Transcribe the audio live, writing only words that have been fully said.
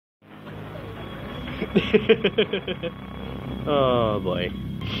Oh boy.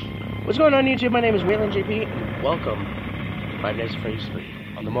 What's going on YouTube? My name is Waylon JP. Welcome to 5 Nights at Freddy's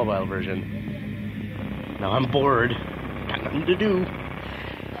 3 on the mobile version. Now I'm bored. Got nothing to do.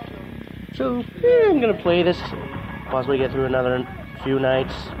 So, I'm gonna play this. Possibly get through another few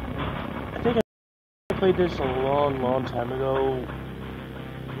nights. I think I played this a long time ago.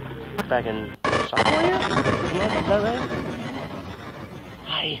 Back in sophomore year? Is that right?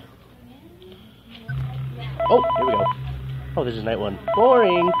 Hi. Oh, here we go. Oh, this is night one.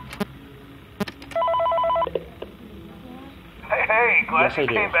 Boring. Hey, glad you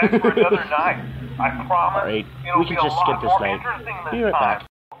came back for another night. I promise. Alright, it'll we can be just a skip lot this more night. interesting this Be right time. back.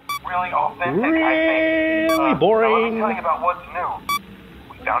 Really authentic, I think. Really boring. Let me tell you about what's new.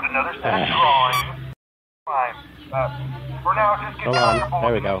 We found another set of drawings. Fine. For now, just get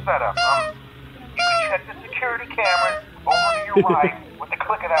comfortable with the setup. You can check the security cameras over to your right with the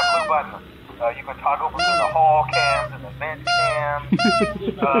click of that blue button. You can toggle between the hall cams and the vent cams.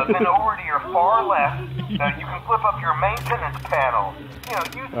 Then over to your far left, you can flip up your maintenance panel. You know,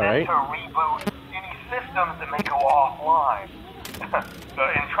 use this to reboot any systems that may go offline.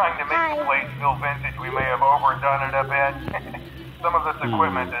 In trying to make the place feel vintage, we may have overdone it a bit. Some of this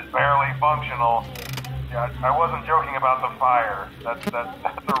equipment is barely functional. Yeah, I wasn't joking about the fire. That's a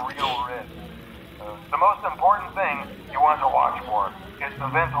real risk. The most important thing you want to watch for is the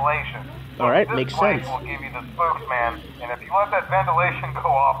ventilation. Alright, makes sense. This place will give you the spooks, man. And if you let that ventilation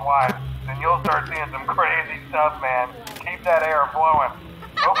go offline, then you'll start seeing some crazy stuff, man. Keep that air flowing.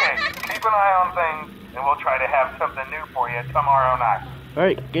 Okay, keep an eye on things, and we'll try to have something new for you tomorrow night.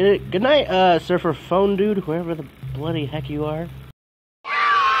 Alright, good night, surfer phone dude, whoever the bloody heck you are.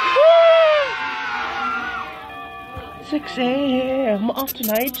 6 a.m. off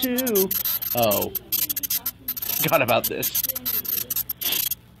tonight too. Oh. Forgot about this.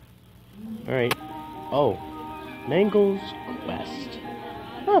 Alright. Oh. Mangle's Quest.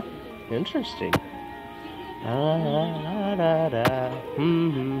 Huh. Interesting.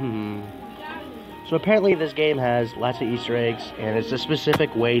 So apparently this game has lots of Easter eggs, and it's a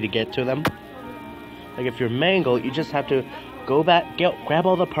specific way to get to them. Like if you're Mangle, you just have to go back, grab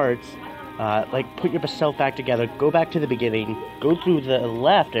all the parts, like put yourself back together, go back to the beginning, go through the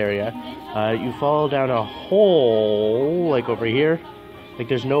left area, you fall down a hole, like over here, like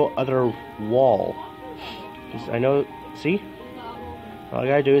there's no other wall. I know, see? All I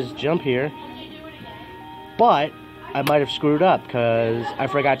gotta do is jump here, but I might have screwed up, because I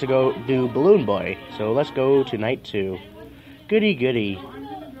forgot to go do Balloon Boy, so let's go to night 2. Goody goody.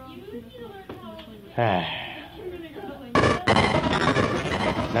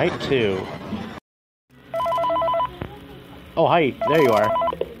 Night 2. Oh, hi. There you are.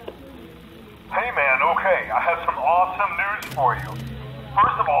 Hey, man. Okay, I have some awesome news for you.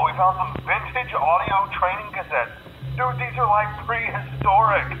 First of all, we found some vintage audio training cassettes. Dude, these are like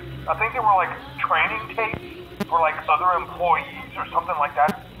prehistoric. I think they were like training tapes for like other employees or something like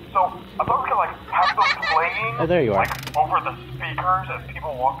that. So I thought we could like have them playing. Oh, there you are. Like over the speakers as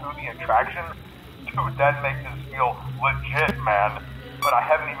people walk through the attraction. Dude, that makes us feel legit, man. But I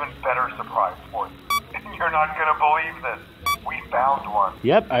have an even better surprise for you. You're not gonna believe this. We found one.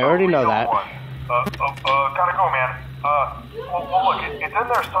 Yep, I already know that. Gotta go, man. Well, look, it's in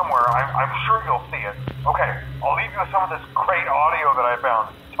there somewhere. I'm sure you'll see it. Okay, I'll leave you with some of this great audio that I found.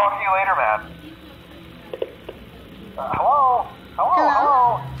 Talk to you later, man. Hello?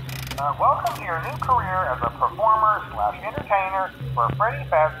 Welcome to your new career as a performer/entertainer for Freddy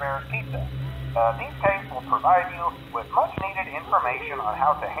Fazbear's Pizza. These tapes will provide you with much-needed information on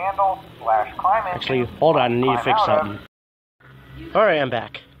how to handle/climb into. Actually, hold on, I need to fix something. Alright, I'm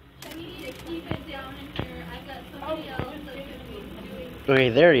back. Okay,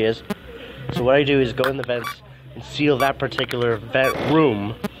 there he is. So what I do is go in the vents and seal that particular vent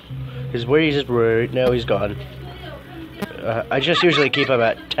room. Because where he's right now, he's gone. I just usually keep him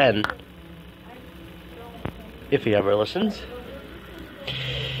at 10. If he ever listens.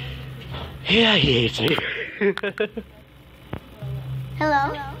 Yeah, he hates me.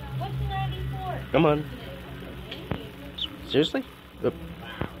 Hello? Come on. Seriously? Oop.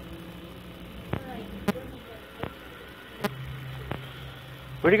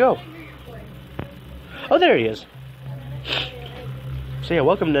 Where'd he go? Oh, there he is. So yeah,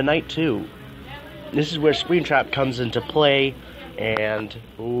 welcome to night 2. This is where Screen Trap comes into play, and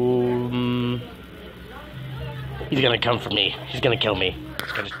he's gonna come for me. He's gonna kill me.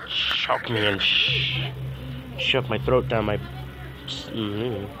 He's gonna choke me and shove my throat down my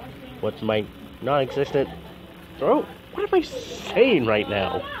what's my non-existent throat? What am I saying right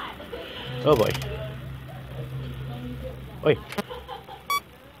now? Oh boy. Oi.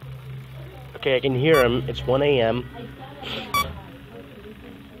 Okay, I can hear him. It's 1 a.m.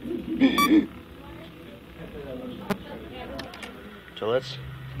 So let's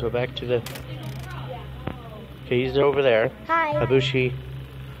go back to the... Okay, he's over there. Hi. Habushi.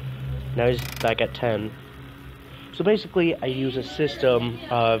 Now he's back at 10. So basically, I use a system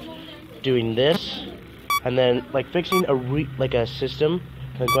of doing this, and then like fixing a system,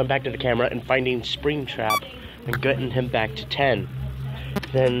 and going back to the camera and finding Springtrap and getting him back to 10.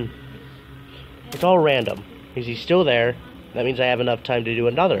 Then it's all random. Is he still there? That means I have enough time to do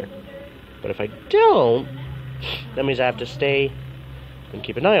another. But if I don't, that means I have to stay and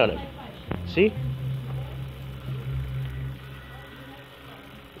keep an eye on him. See?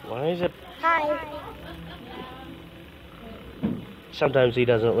 Why is it? Hi. Sometimes he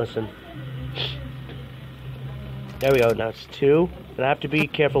doesn't listen. There we go, now it's 2. And I have to be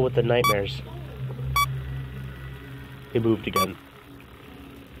careful with the nightmares. He moved again.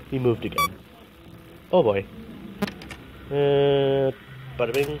 He moved again. Oh boy.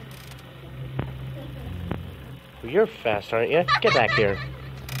 Bada bing. Well, you're fast, aren't you? Get back here.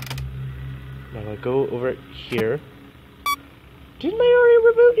 Now I'll go over here. Didn't I already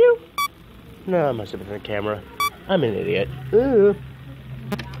reboot you? No, it must have been the camera. I'm an idiot. Ooh.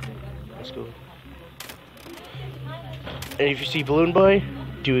 Let's go. And if you see Balloon Boy,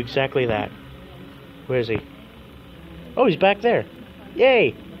 do exactly that. Where is he? Oh, he's back there.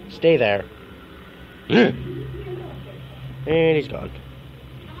 Yay! Stay there. And he's gone.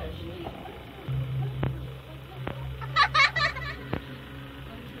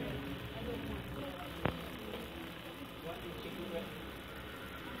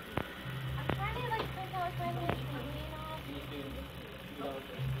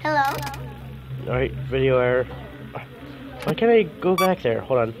 Hello? Alright, video error. Why can't I go back there?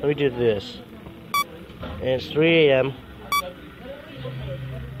 Hold on, let me do this. And it's 3 a.m.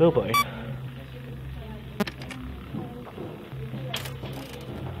 Oh boy.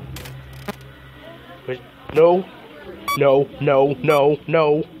 Wait, no. No, no, no,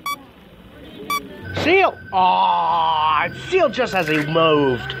 no. Seal! Aww, Seal just as he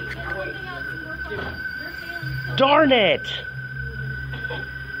moved. Darn it!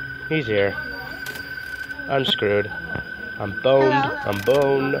 He's here. I'm screwed. I'm boned. Hello? I'm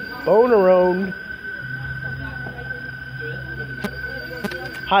boned. Bone-around.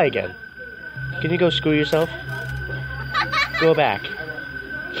 Hi again. Can you go screw yourself? Go back.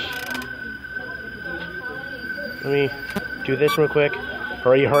 Let me do this real quick.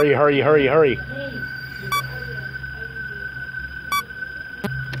 Hurry, hurry, hurry, hurry, hurry.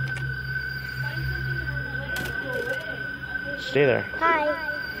 Stay there. Hi.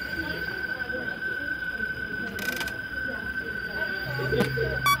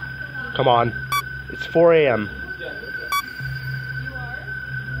 Come on. It's 4 a.m.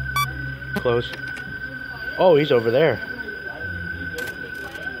 Close. Oh, he's over there.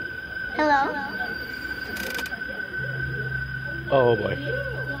 Hello? Oh boy.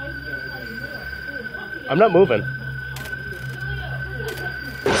 I'm not moving.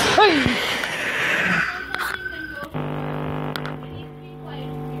 Hey!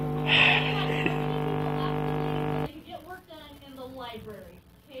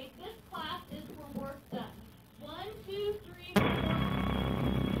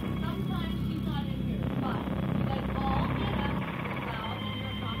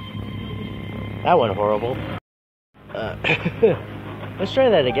 That went horrible. Let's try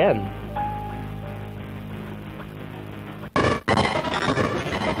that again.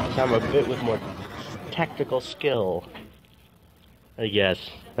 So I'm a bit with more tactical skill. I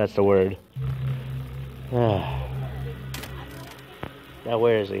guess that's the word. Now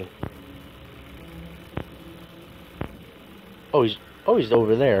where is he? Oh, he's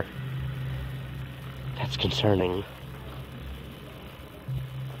over there. That's concerning.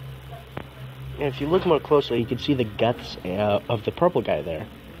 And if you look more closely, you can see the guts of the purple guy there.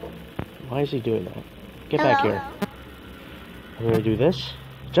 Why is he doing that? Get Hello? back here. I'm gonna do this,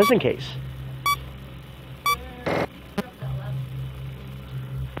 just in case.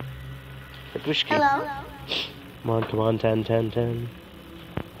 Hello? Come on, 10, 10, 10.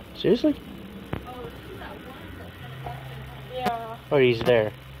 Seriously? Yeah. Oh, he's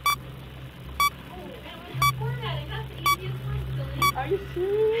there. Are you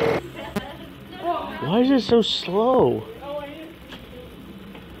serious? Why is it so slow?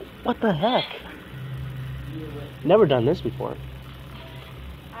 What the heck? Never done this before.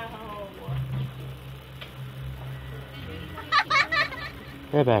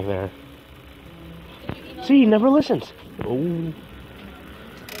 Get back there. See, he never listens. Oh.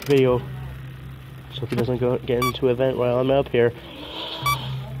 Video. So if he doesn't get into an event while I'm up here.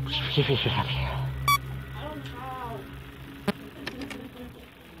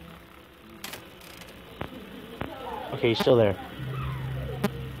 Okay, he's still there.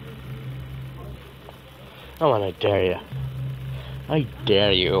 Oh, and I dare you. I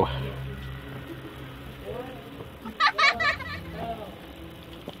dare you.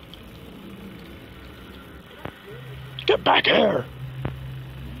 Get back here!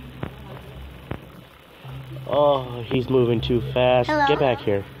 Oh, he's moving too fast. Hello? Get back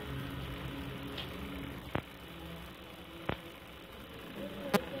here.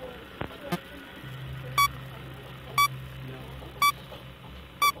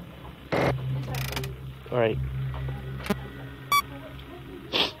 Alright.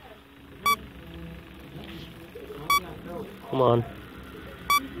 Come on.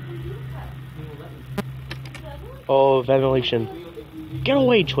 Oh, ventilation. Get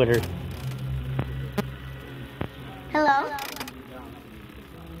away, Twitter. Hello?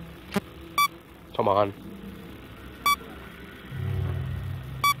 Come on.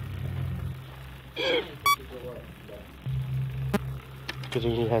 Because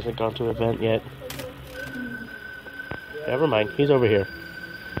he hasn't gone to an event yet. Never mind, he's over here.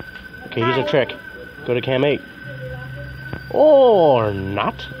 Okay, here's a trick. Go to cam 8. Or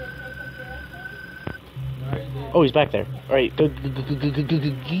not. Oh, he's back there. Alright, good.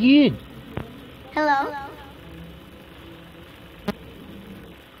 Hello?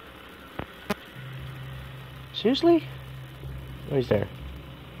 Seriously? Oh, he's there.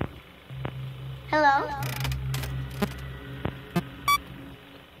 Hello?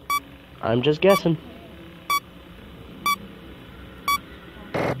 I'm just guessing.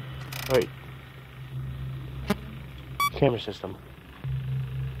 Alright. Camera system.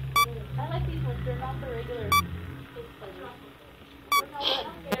 I like these ones. They're not the regular.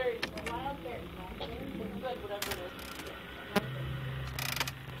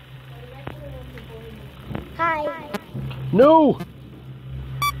 Hi. No!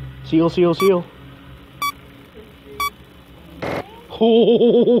 Seal, seal, seal. A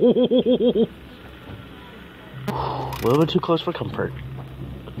little bit too close for comfort.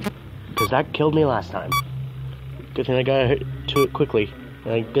 Because that killed me last time. Good thing I got to it quickly.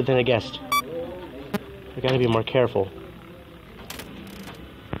 Good thing I guessed. I gotta be more careful.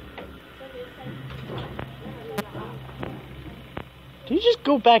 Did he just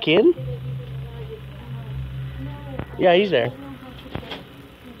go back in? Yeah, he's there.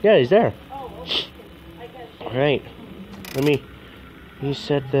 Yeah, he's there. Alright. Let me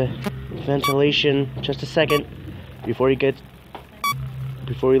set the ventilation just a second before he leaves.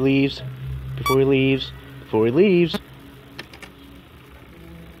 Before he leaves.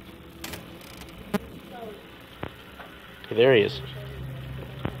 Okay, there he is.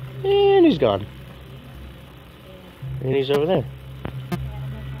 And he's gone. And he's over there.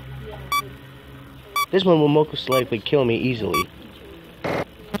 This one will most likely kill me easily.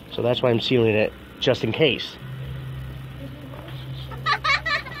 So that's why I'm sealing it, just in case.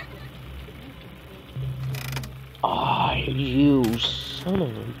 Ah, you son of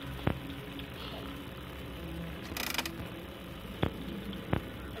a...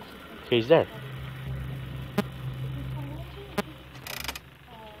 Okay, he's there.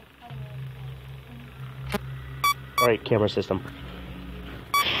 Alright, camera system.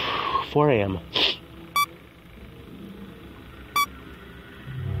 4 a.m.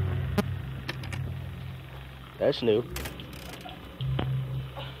 That's new.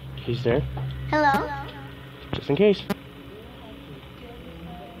 He's there. Hello? Just in case.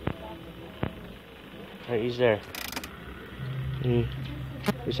 Alright, he's there.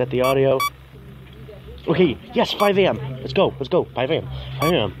 Reset the audio. Okay, yes, 5 a.m. Let's go. 5 a.m.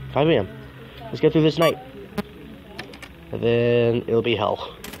 Let's get through this night. And then it'll be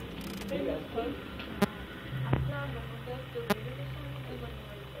hell.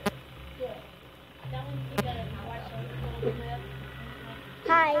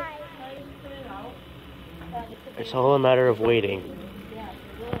 Hi. It's all a matter of waiting.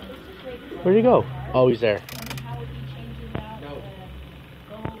 Where'd he go? Oh, he's there.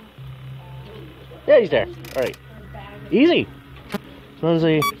 Yeah, he's there. Alright. Easy. As long as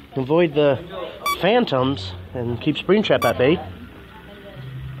I avoid the phantoms and keep Springtrap at bay,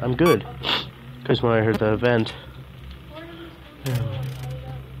 I'm good. Because when I heard the event...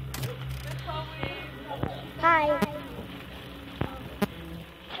 Hi.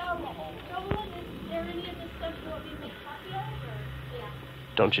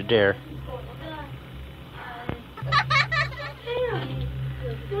 Don't you dare.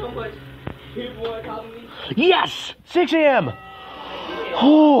 Yes! 6 a.m.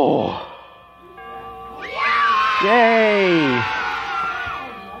 Oh! Yay!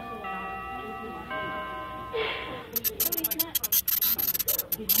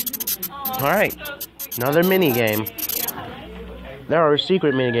 Alright, another mini game. There are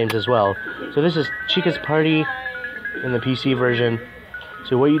secret mini games as well. So this is Chica's Party in the PC version.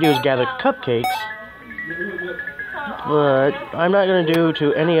 So what you do is gather cupcakes. But I'm not going to do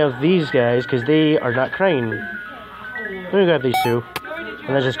to any of these guys because they are not trained. Let me grab these two.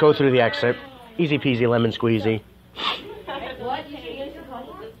 And then just go through the exit. Easy peasy lemon squeezy.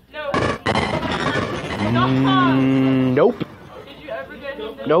 Nope.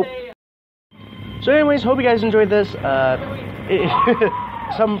 Nope. So anyways, hope you guys enjoyed this. What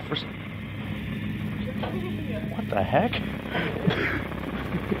the heck?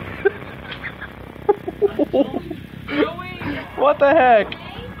 What the heck?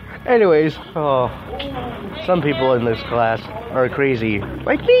 Anyways, oh, some people in this class are crazy,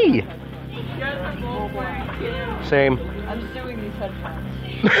 like me. Same. I'm suing these headphones.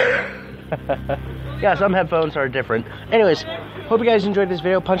 Yeah, some headphones are different. Anyways, hope you guys enjoyed this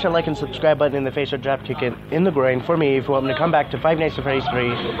video. Punch that like and subscribe button in the face or drop kick it in the groin for me if you want me to come back to Five Nights at Freddy's 3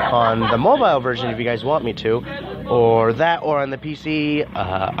 on the mobile version if you guys want me to. Or that, or on the PC.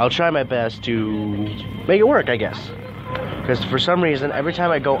 I'll try my best to make it work, I guess. Because for some reason, every time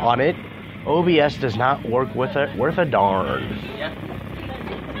I go on it, OBS does not work with it worth a darn.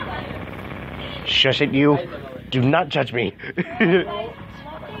 Shush it, you. Do not judge me.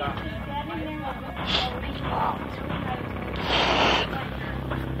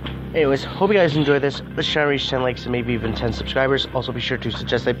 Anyways, hope you guys enjoyed this. Let's try to reach 10 likes and maybe even 10 subscribers. Also, be sure to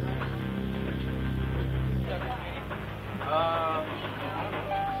suggest a...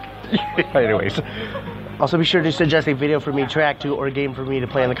 Anyways, also be sure to suggest a video for me to react to or a game for me to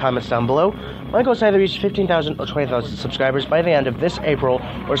play in the comments down below. My goal is to either reach 15,000 or 20,000 subscribers by the end of this April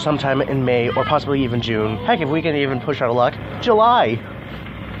or sometime in May or possibly even June. Heck, if we can even push our luck, July.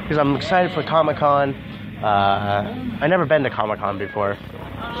 Because I'm excited for Comic-Con. I've never been to Comic-Con before.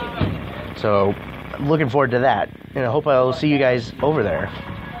 So, I'm looking forward to that. And I hope I'll see you guys over there.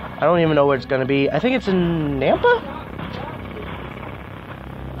 I don't even know where it's going to be. I think it's in Nampa?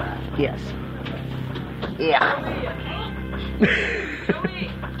 Yes. Yeah.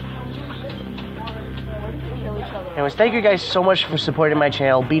 Anyways, thank you guys so much for supporting my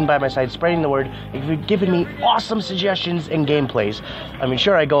channel, being by my side, spreading the word, and you've given me awesome suggestions and gameplays. I mean,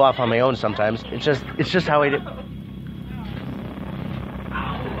 sure, I go off on my own sometimes. It's just how I do.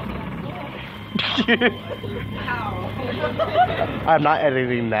 I'm not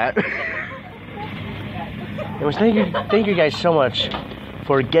editing that. Anyways, thank you guys so much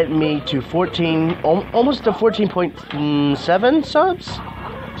for getting me to 14, almost to 14.7 subs.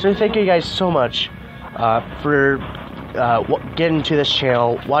 So thank you guys so much for getting to this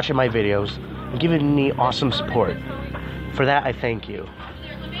channel, watching my videos, and giving me awesome support. For that, I thank you.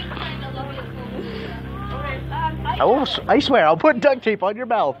 I swear, I'll put duct tape on your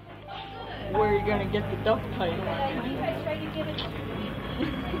mouth. Where are you gonna get the duct tape?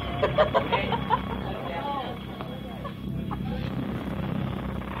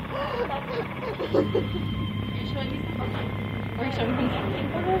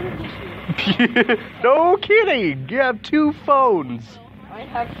 No kidding! You have 2 phones. I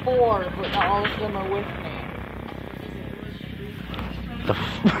have 4, but not all of them are with me.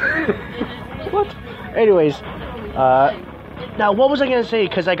 What? Anyways, now what was I gonna say?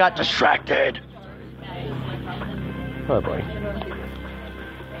 Because I got distracted. Oh boy.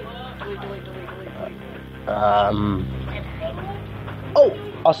 Oh,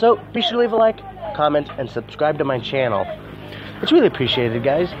 also, be sure to leave a like, comment, and subscribe to my channel. It's really appreciated,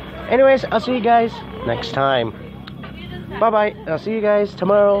 guys. Anyways, I'll see you guys next time. Bye-bye. I'll see you guys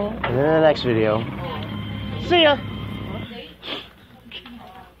tomorrow in the next video. See ya!